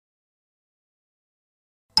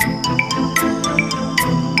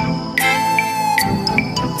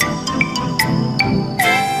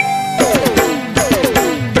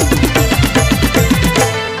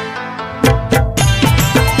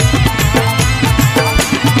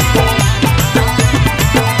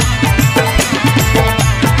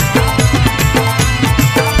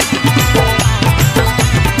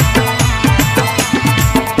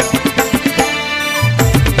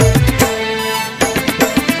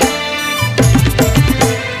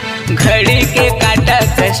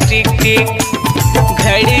कस टिक टिक,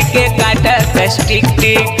 घड़ी के काटा कस टिक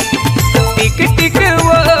टिक, टिक टिक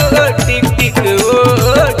वो टिक टिक वो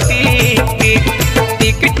टिक टिक,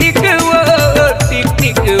 टिक टिक वो टिक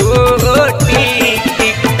टिक वो टिक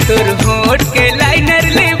टिक। तोर होठ के लाइनर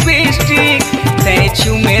लिपस्टिक तै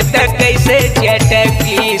चूमे त कैसे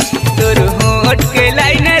चटकीस, तोर होठ के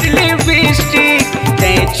लाइनर लिपस्टिक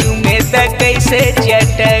तै चूमे त कैसे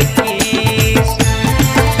चटकीस।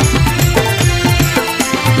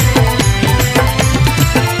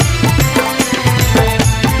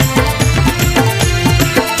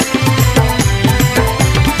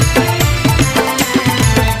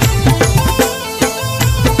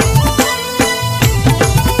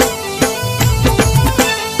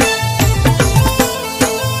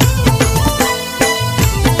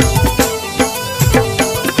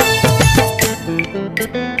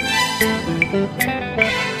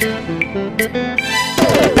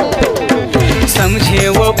 समझे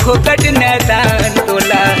वो फोकट न दान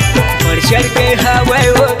तोला, बढ़ चढ़ के हवे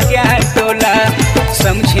वो ज्ञान तोला।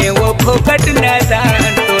 समझे वो फोकट न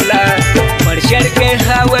दान तोला, बढ़ चढ़ के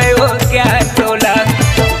हवे वो ज्ञान तोला।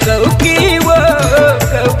 कौकी वो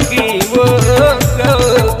कौकी वो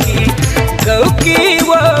कौकी, कौकी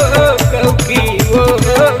वो कौकी वो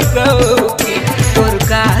कौकी। तोर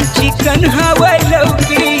का चिकन हवे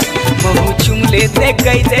लौकी, महू चुम लेते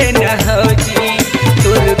कैसे न हो जी।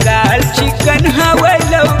 तोर गाल चिकन हवे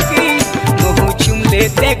लौकी, मुँह चुम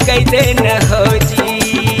लेते कैसे न हो जी।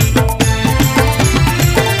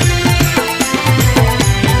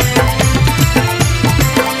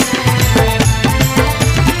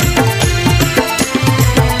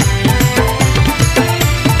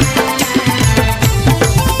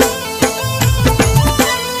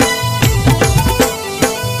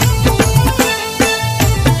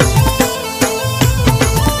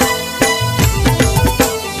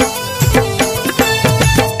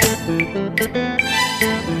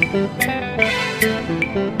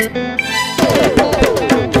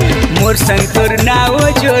 मोर संग तोर नाव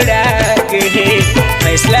जोड़ा के है,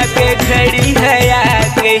 फैसला के घड़ी है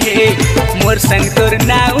आके है। मोर संग तोर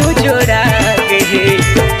नाव जोड़ा के है,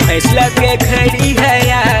 फैसला के घड़ी है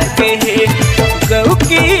आके है।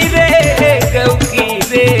 कौकी रे कौकी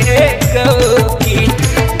रे कौकी,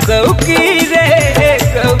 कौकी रे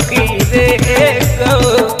कौकी रे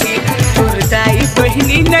कौकी। तोर दाई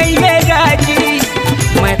बहनी नहीं है राजी,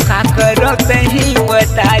 मैं का करो तही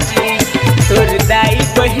बता जी। तोर दाई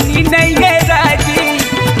बहनी नहीं है राजी,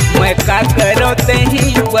 मैं का करो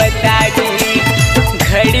तही बता जी।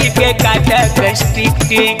 घड़ी के काटा कस टिक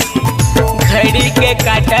टिक, घड़ी के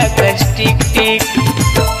काटा कस टिक टिक,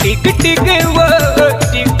 टिक टिक वो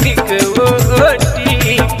टिक टिक वो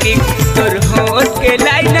टिक टिक। तोर होठ के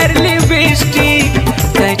लाइनर लिपस्टिक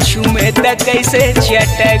तै चूमे त कैसे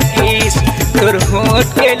चटकीस। तोर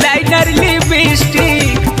होठ के लाइनर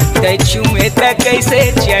लिपस्टिक तै चूमे त कैसे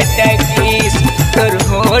चटकीस। तोर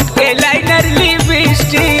होठ के लाइनर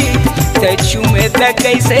लिपस्टिक तै चूमे त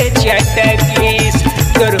कैसे चटकीस।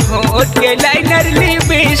 तोर होठ के लाइनर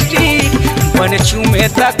लिपस्टिक बन चूमे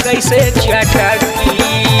त कैसे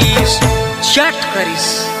चटकीस। चट करिस।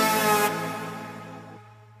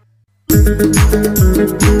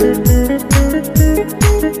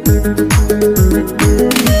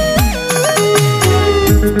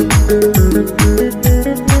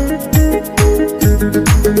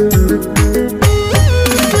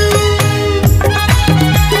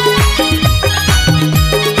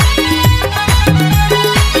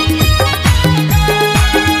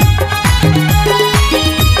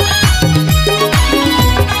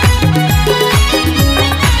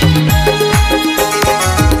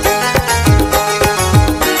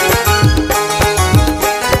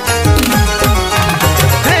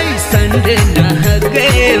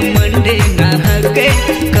 मंडे नहा गए,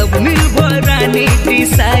 कब मिलबो रानी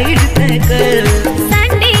डिसाइड तय कर।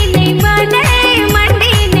 संडे नहीं बने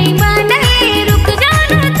मंडे नहीं बने, रुक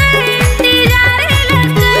जाना तेरे इंतजार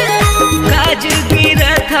लग। काज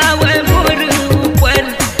गिरा था वह मोर ऊपर,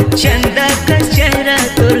 चंदा का चेहरा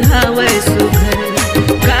तोर हवे सुघर।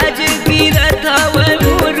 काज गिरा था वह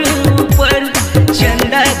मोर ऊपर,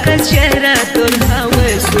 चंदा का चेहरा तोर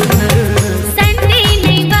हवे सुघर। संडे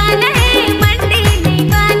नहीं बने मंडे नहीं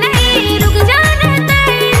बने, रुक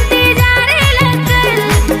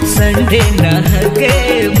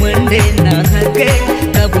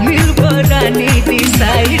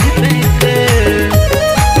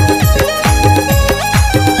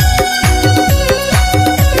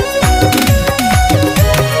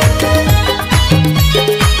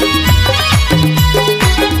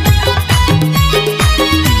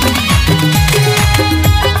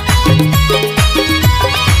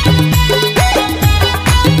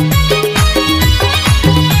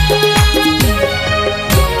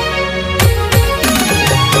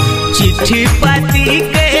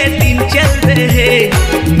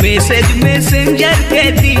मैसेज मैसेंजर के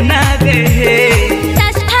दिन आ गए।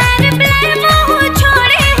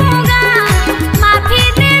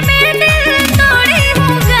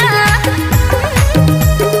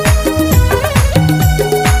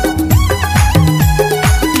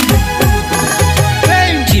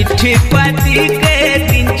 चिट्ठी पाती के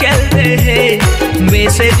दिन चल रहे,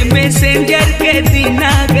 मैसेज मैसेंजर के दिन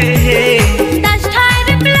आ गए।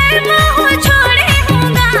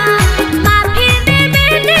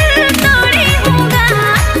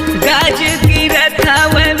 गाज गिरा था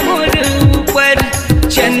वह मोर ऊपर,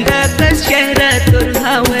 चंदा का चेहरा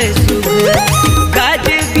तुरहा वह सुबह। गाज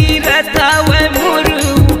गिरा था वह मोर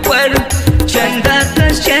ऊपर, चंदा का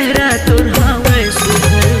चेहरा तुरहा वह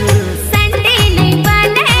सुबह।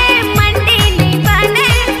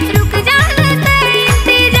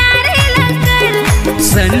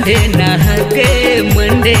 संडे ना के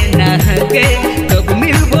मंडे ना के, कब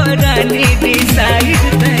मिलबो रानी डिसाइड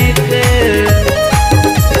तय कर।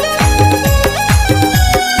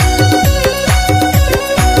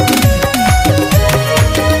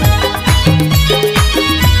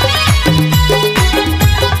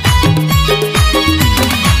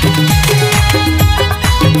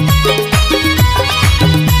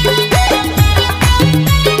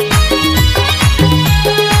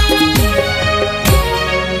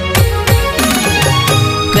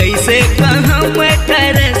 कैसे कहूँ मैं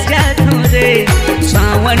तरस जाता रे,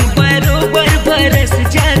 सावन बरोबर बरस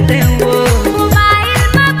जाते वो। मोबाइल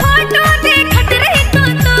में फोटो देखत रही तो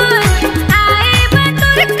आए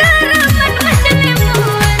बतुर कर मन मचले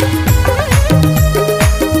मोर।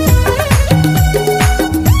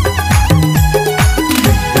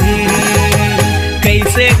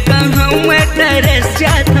 कैसे कहूँ मैं तरस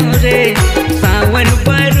जाता रे, सावन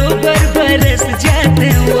बरोबर बरस जाते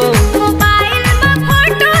वो।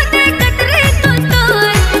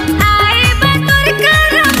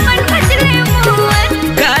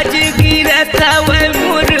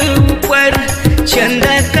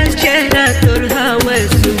 चंदा का चेहरा तुरहा वह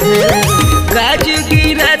सुबह। गाज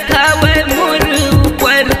गिरा था वह मोर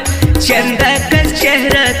ऊपर, चंदा का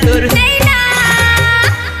चेहरा तुरहा।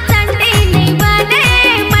 संडे नहीं बने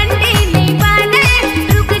मंडे नहीं बने,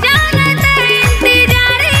 रुक जाना तेरे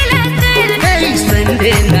इंतजार लगकर।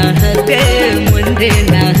 संडे ना गए मंडे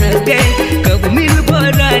ना गए, कब मिलबो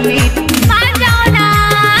रानी।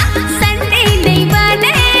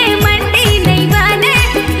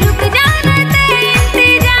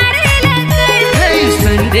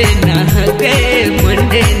 संडे ना गए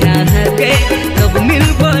मंडे ना गए, कब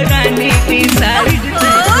मिलबो रानी डिसाइड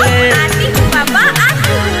तय कर। पापा आज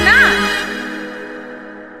ना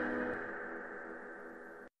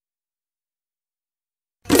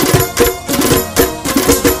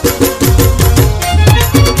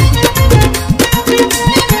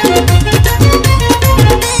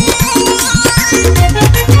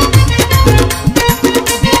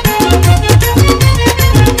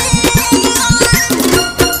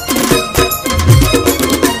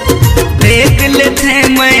देख लेते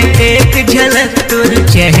मैं एक झलक तुर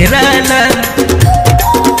चेहरा ला,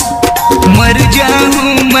 मर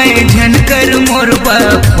जाऊं मैं झनकर मोर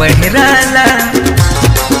बाप पहराला।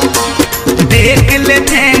 देख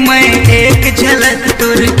लेते मैं एक झलक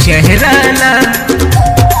तुर चेहरा ला,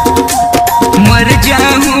 मर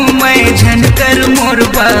जाऊं मैं झनकर मोर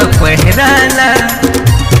बाप पहराला।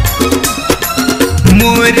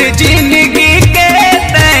 मोर जिंदगी के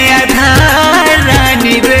तय आधार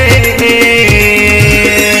रानी रे,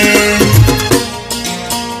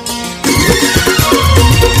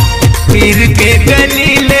 फिर के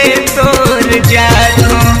गली ले तोर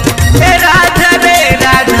जातो राधा रे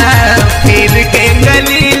राधा, फिर के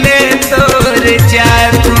गली ले तोर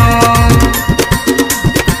जातो,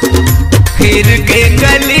 फिर के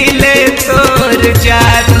गली ले तोर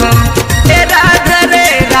जातो राधा रे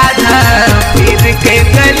राधा, फिर के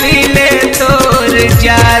गली ले तोर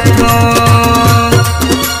जातो।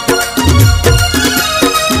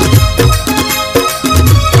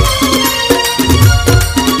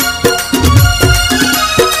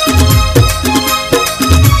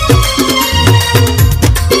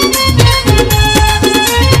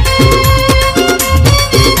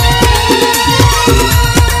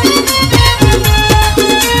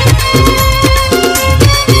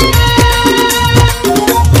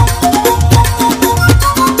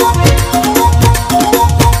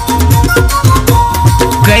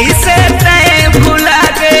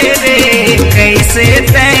 कैसे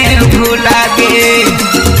तय भूला गे,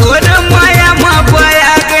 तोर माया में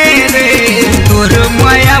बया गे रे, तोर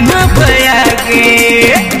माया में बया गे।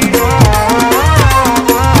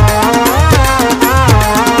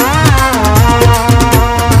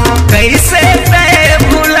 कैसे तय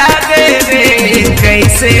भूला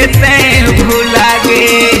कैसे तैं भुला गे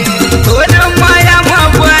तोर माया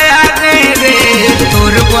में बया गे रे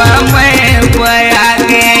तोर मैं बया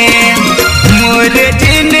गे मोर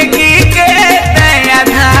जिंदगी के तैं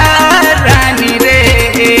आधार रानी रे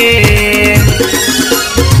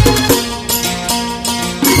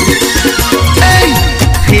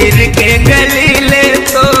फिर के गली ले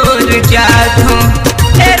तोर जाथो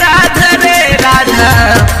राधा रे राधा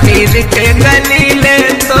फिर के गली ले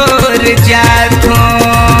तोर जाथो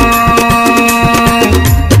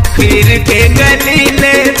फिर के गली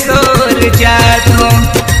ले तोर जाथो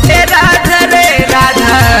राधा रे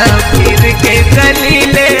राधा फिर के गली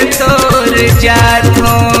ले तोर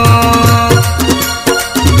जाथो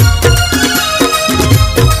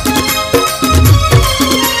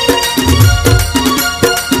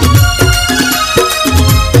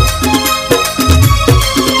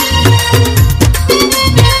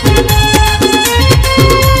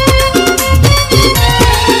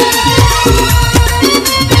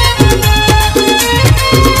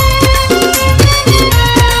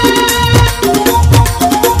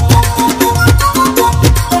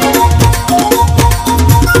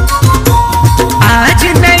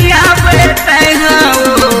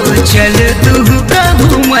चल तू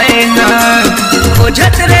कहूँ मैं ना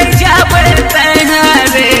खोजत रह जाबे तैना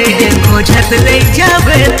रे खोजत रह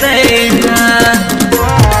जाबे तैना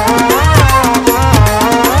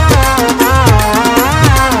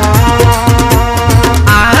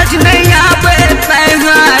आज नहीं आबे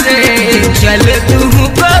तैना रे चल तू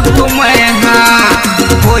कहूँ मैं ना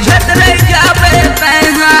खोजत रह जाबे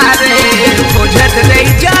तैना रे खोजत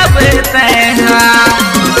रह जाबे तैना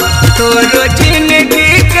तोरो जिंदगी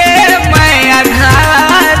के मैं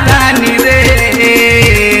आधार रानी रे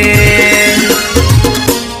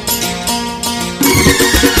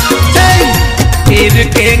फिर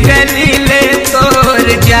के गली ले तोर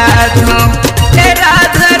जाथो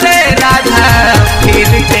राधा रे राधा फिर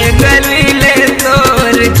के गली ले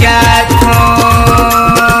तोर जाथो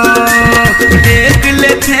देख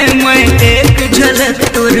लेते मैं एक झलक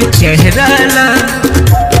तोर चेहरा ला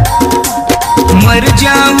मर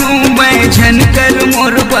जाऊं मैं झनकर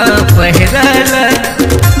मोरबा पहराला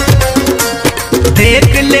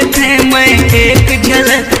देख लेते मैं एक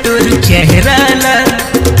झलक तोर चेहराला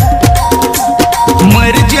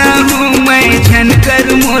मर जाऊं मैं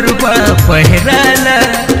झनकर मोरबा पहराला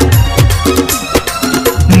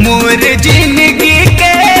मोर जिंदगी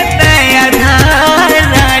के तैं आधार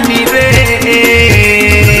रानी रे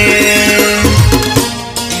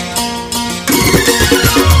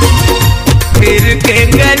फिर के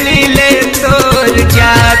गली ले तोर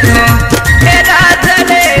जाथो राधा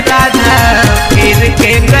रे राधा फिर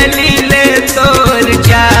के गली ले तोर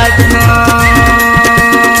जाथो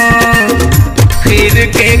फिर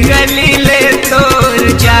के गली ले तोर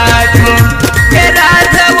जाथो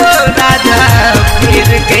राधा वो राधा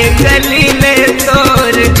फिर के गली ले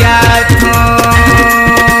तोर जाथो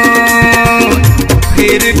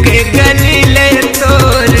फिर के गली ले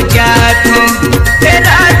तोर जाथो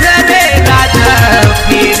राधा रे राधा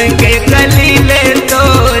फिर के गली ले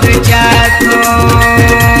तोर जाथो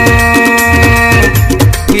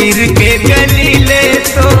फिर के गली ले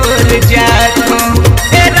तोर जाथो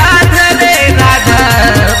राधा रे राधा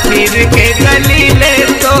फिर के गली ले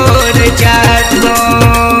तोर जाथो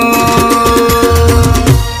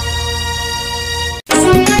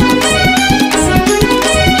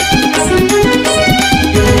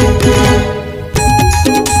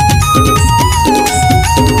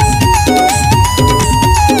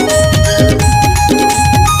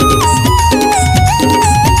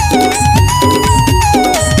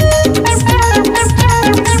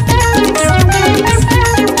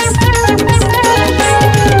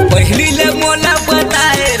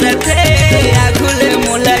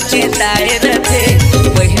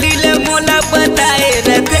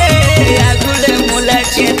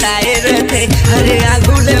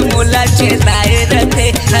चेताए रथे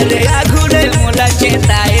अरे आगुड़े मोला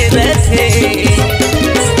चेताए रथे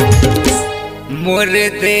मोर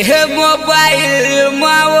देह मोबाइल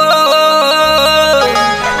माओ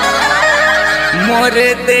मोर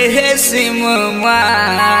देह सिम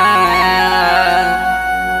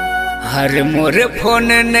हर मोर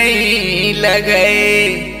फोन नहीं लगे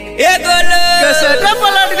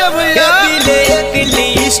पलट गया भैया ब्लैक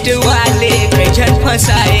लिस्ट वाले कैजन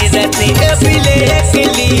फंसाए रहते ब्लैक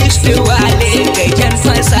लिस्ट वाले कैजन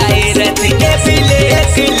फंसाए रहते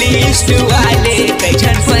ब्लैक लिस्ट वाले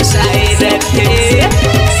कैजन फंसाए रहते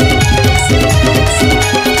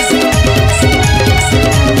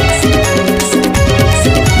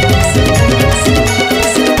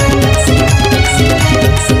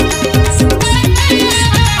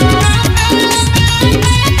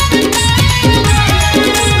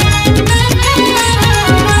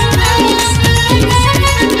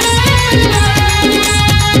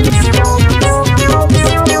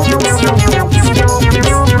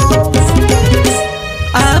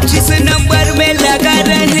जिस नंबर में लगा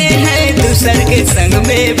रहे हैं दूसर के संग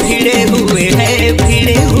में भिड़े हुए हैं,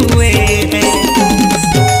 भिड़े हुए हैं।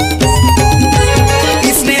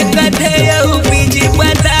 इसने कथे बीजी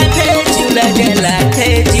बताते चूल्हा जलाते,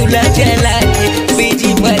 चूल्हा जलाते,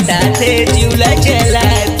 बीजी बताते चूल्हा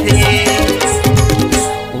जलाते।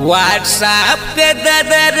 व्हाट्सएप के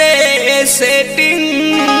ददरे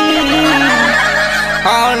सेटिंग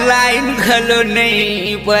ऑनलाइन घलो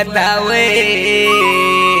नहीं बतावे,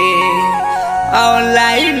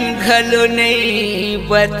 ऑनलाइन घलो नहीं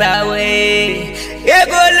बतावे। ये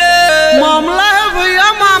बोलो मामला है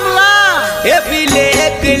भैया मामला। ये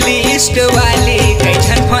ब्लैक लिस्ट वाले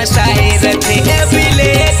कैसन फंसाए रहते, ये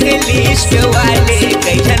ब्लैक लिस्ट वाले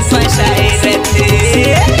कैसन फंसाए रहते।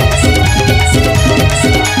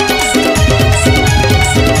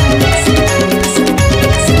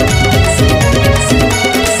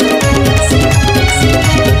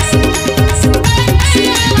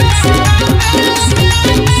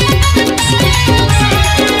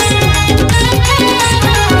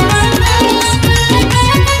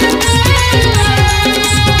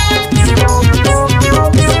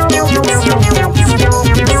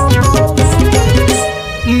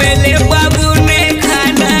 मेरे बाबू ने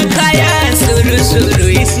खाना खाया शुरू शुरू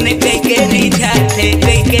इसने कई के रिझाते,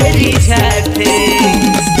 कई के रिझाते।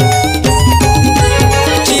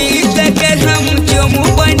 चीज के हम चोमू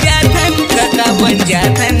बन जातन, काका बन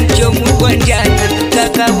जातन, चोमू बन जातन,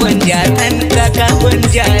 काका बन जातन, काका बन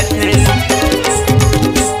जातन।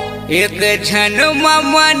 एक क्षण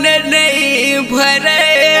मन नहीं भरे,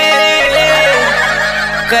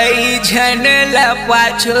 कई झन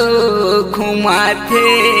पाछो घुमाते,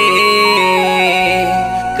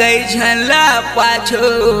 कई झन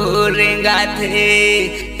पाछो रेंगाते।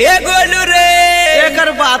 ए गोलू रे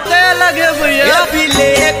एकर बातें अलग है भैया।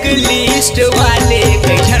 ब्लैक लिस्ट वाले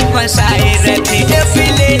कैसन फंसाए रहते,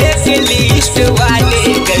 ब्लैक लिस्ट वाले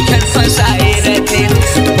कैसन फंसाए रहते।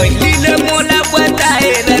 पहली ले मोला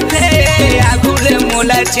बताए रहते, आगू ले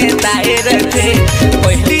मोला चेताए रहते।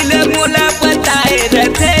 पहली ले मोला बताए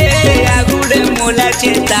रहते, आगू ले मोला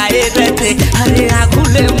चेताए रहते। अरे आगू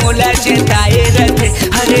ले मोला चेताए रहते,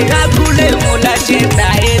 अरे आगू ले मोला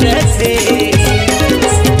चेताए रहते।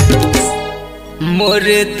 मोर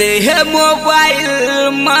देह मोबाइल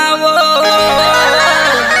मावो,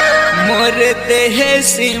 मोर देह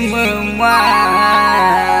सिम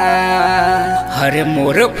हरे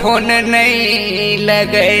मोर फोन नहीं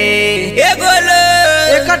लगे। ए बोलो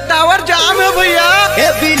एक टावर जाम है भैया। ए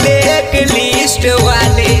ब्लैक लिस्ट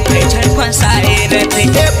वाले कैसन फंसाए रहते,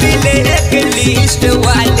 ए ब्लैक लिस्ट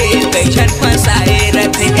वाले कैसन फंसाए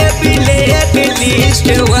रहते, ए ब्लैक लिस्ट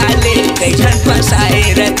वाले कैसन फंसाए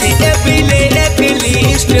रहते, ए ब्लैक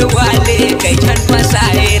लिस्ट वाले कैसन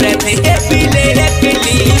फंसाए रहते, ए ब्लैक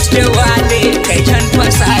लिस्ट वाले कैसन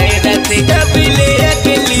फंसाए रहते, ए ब्लैक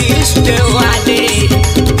लिस्ट वाले।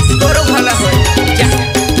 तोरो भला हो जा।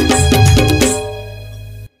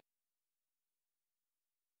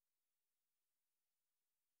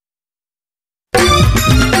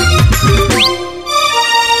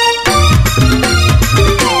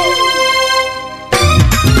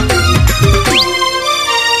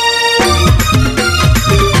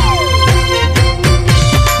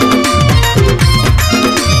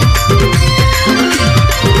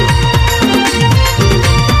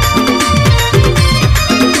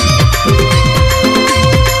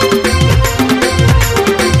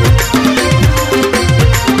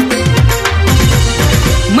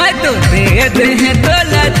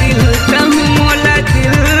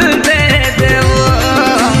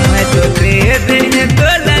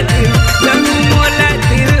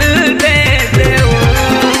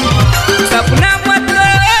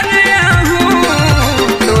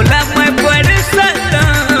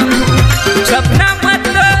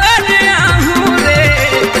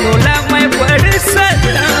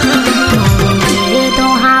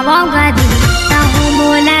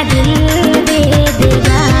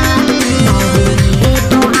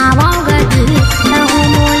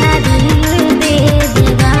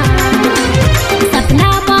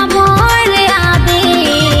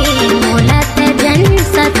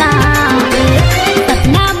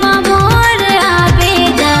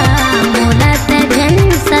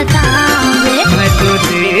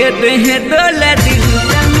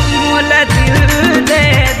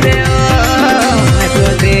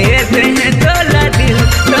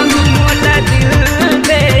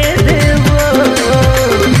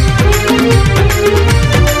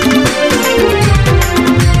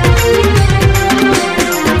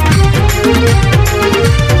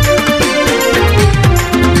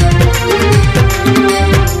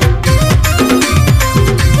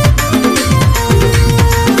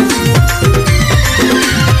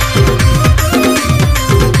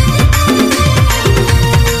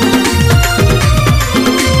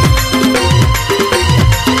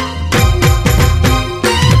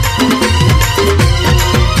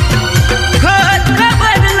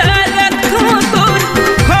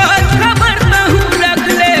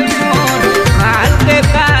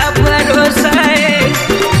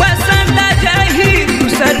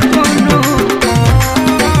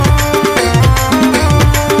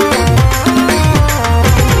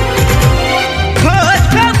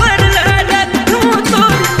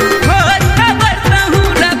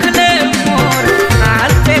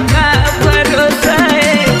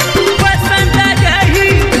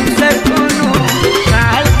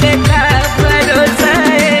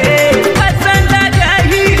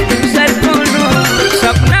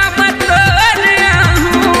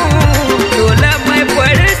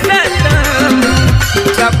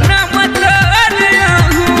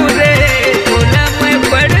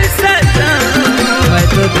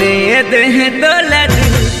 दे तोला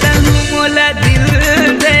दिल तहु मोला दिल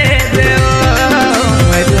दे दे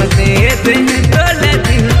मैं तो दे तोला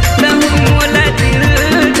दिल तहु मोला दिल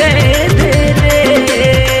दे दे रे।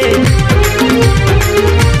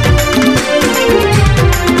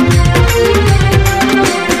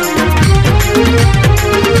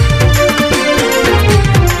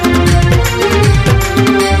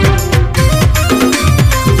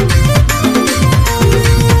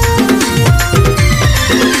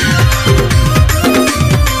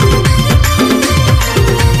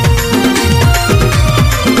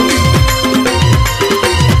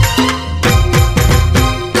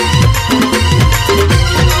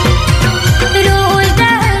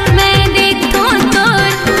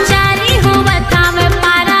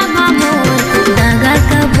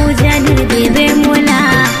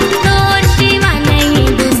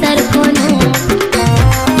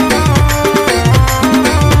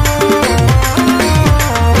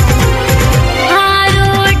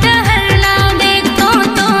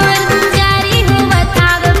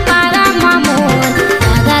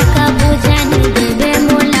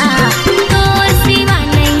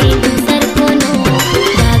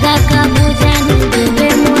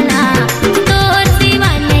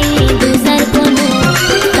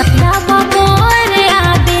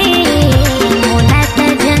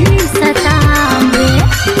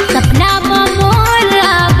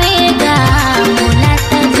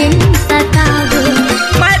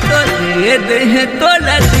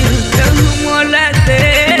 तोला दिल तहु मोला दे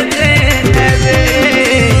दे दे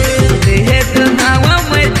तो हवा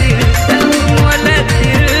में दिल तहु मोला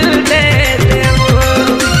दिल दे दे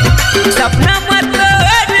सपना मत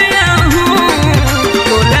हूँ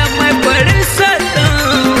तोला मैं बड़ सता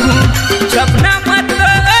हूँ सपना मत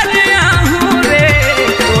हूँ रे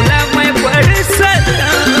तोला मैं बड़ सता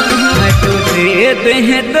हूँ मैं तो दे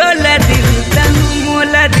तोला